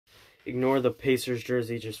Ignore the Pacers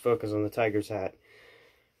jersey, just focus on the Tigers hat.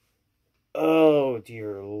 Oh,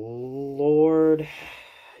 dear Lord.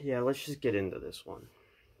 Yeah, let's just get into this one.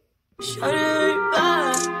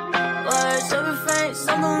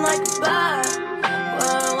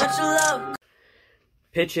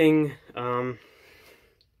 Pitching,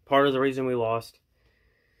 part of the reason we lost.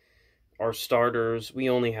 Our starters, we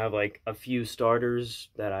only have like a few starters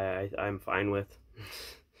that I'm fine with.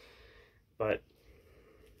 But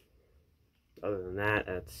other than that,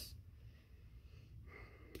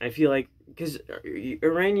 I feel like, because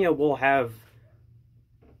Urania will have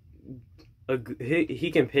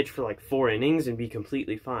he can pitch for like 4 innings and be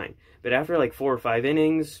completely fine. But after like 4 or 5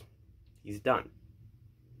 innings, he's done.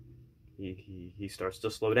 He starts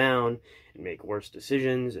to slow down and make worse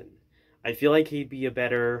decisions, and I feel like he'd be a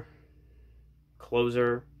better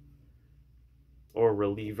closer or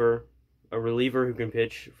reliever. A reliever who can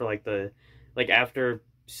pitch for like after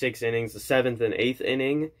 6 innings, the 7th and 8th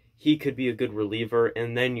inning, he could be a good reliever,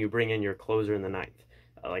 and then you bring in your closer in the 9th,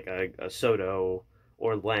 like a Soto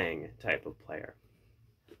or Lang type of player.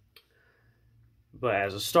 But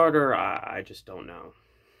as a starter, I just don't know.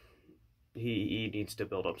 He needs to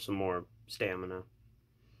build up some more stamina.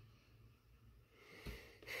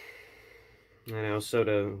 I know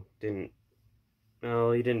Soto didn't...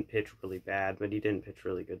 Well, he didn't pitch really bad, but he didn't pitch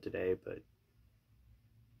really good today, but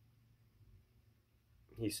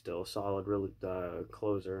he's still a solid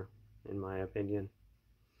closer, in my opinion,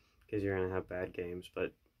 because you're going to have bad games.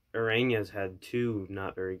 But Ureña's had 2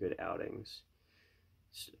 not very good outings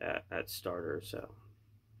at starter, so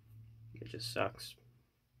it just sucks.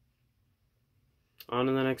 On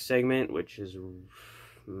to the next segment, which is...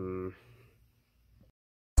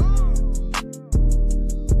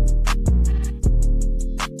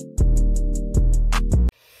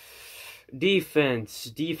 Defense.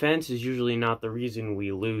 Defense is usually not the reason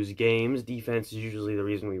we lose games. Defense is usually the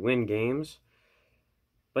reason we win games.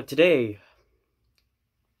 But today,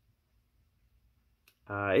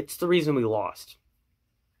 it's the reason we lost.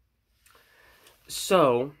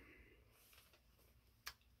 So,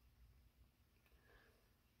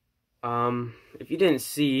 if you didn't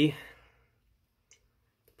see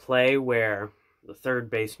the play where the third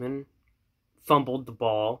baseman fumbled the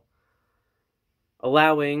ball,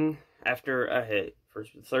 allowing, after a hit,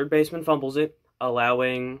 first the third baseman fumbles it,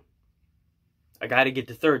 allowing a guy to get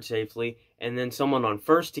to third safely, and then someone on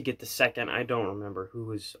first to get to second. I don't remember who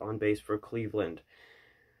was on base for Cleveland.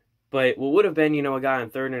 But what would have been, a guy on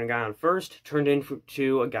third and a guy on first turned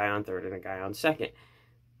into a guy on third and a guy on second.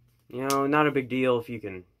 Not a big deal if you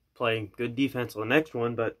can play good defense on the next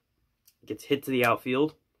one, but gets hit to the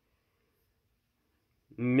outfield,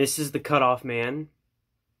 misses the cutoff man,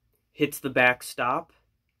 hits the backstop,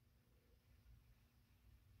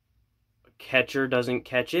 a catcher doesn't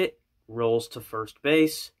catch it, rolls to first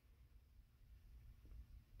base.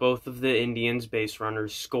 Both of the Indians' base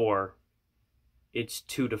runners score. It's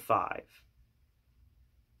 2-5.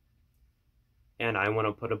 And I want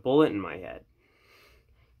to put a bullet in my head,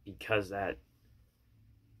 because that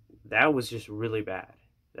was just really bad.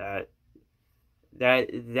 That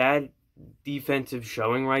defensive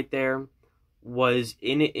showing right there was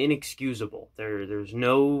inexcusable. There's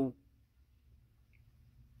no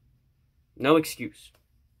excuse.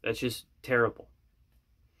 That's just terrible.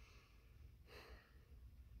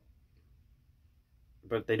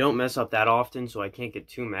 But they don't mess up that often, so I can't get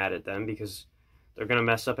too mad at them, because they're going to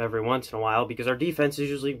mess up every once in a while, because our defense is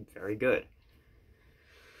usually very good.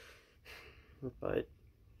 But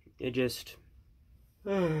it just...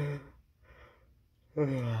 it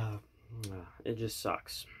just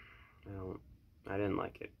sucks. I didn't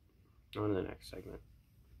like it. On to the next segment.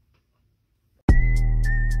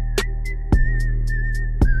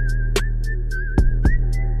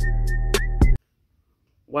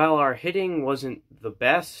 While our hitting wasn't the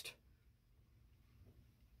best,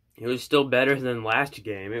 it was still better than last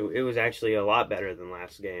game. It was actually a lot better than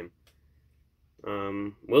last game.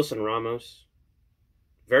 Wilson Ramos,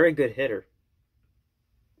 very good hitter.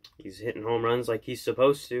 He's hitting home runs like he's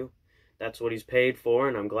supposed to. That's what he's paid for,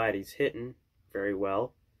 and I'm glad he's hitting very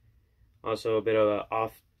well. Also, a bit of an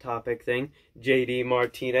off-topic thing. JD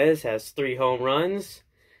Martinez has 3 home runs.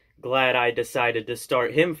 Glad I decided to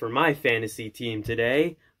start him for my fantasy team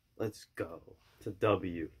today. Let's go. It's a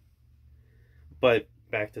W. But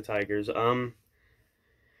back to Tigers.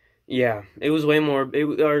 Yeah, it was way more.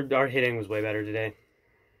 Our hitting was way better today.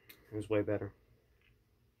 It was way better.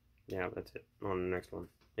 Yeah, that's it. On the next one.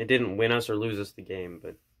 It didn't win us or lose us the game,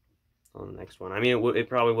 but on the next one. I mean, it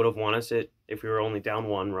probably would have won us it if we were only down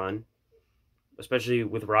 1 run. Especially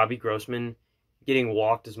with Robbie Grossman getting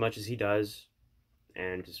walked as much as he does.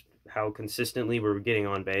 and just how consistently we were getting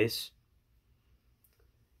on base,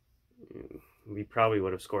 we probably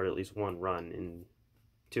would have scored at least 1 run in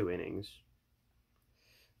 2 innings.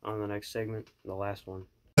 On the next segment, the last one.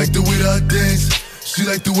 Like the way that I dance, she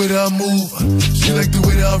like the way that I move, she like the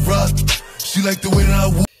way that I rock, she like the way that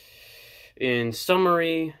I. In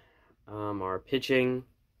summary, our pitching,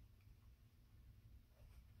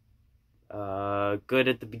 good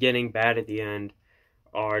at the beginning, bad at the end.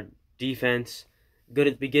 Our defense, good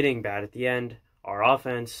at the beginning, bad at the end. Our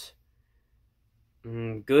offense,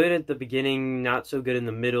 good at the beginning, not so good in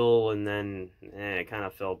the middle, and then it kind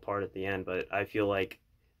of fell apart at the end. But I feel like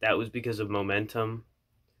that was because of momentum,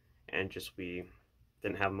 and just we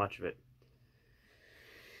didn't have much of it.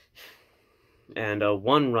 And a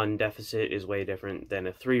 1-run deficit is way different than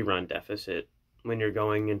a 3-run deficit when you're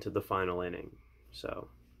going into the final inning. So,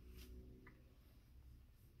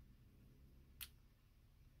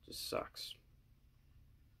 just sucks.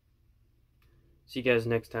 See you guys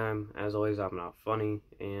next time. As always, I'm not funny,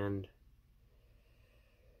 and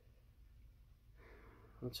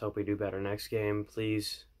let's hope we do better next game,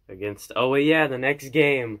 please. Against, oh yeah, the next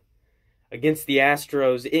game against the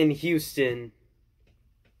Astros in Houston.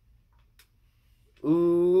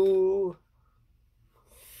 Ooh.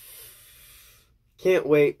 Can't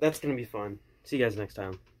wait. That's gonna be fun. See you guys next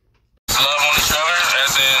time. Love on each other,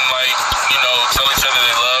 as in, like, you know, tell each other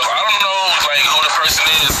they love. I don't know, like, who the person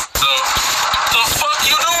is, so, the fuck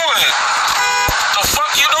you doing? The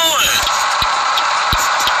fuck you doing?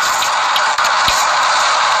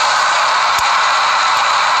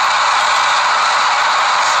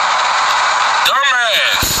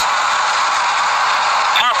 Dumbass.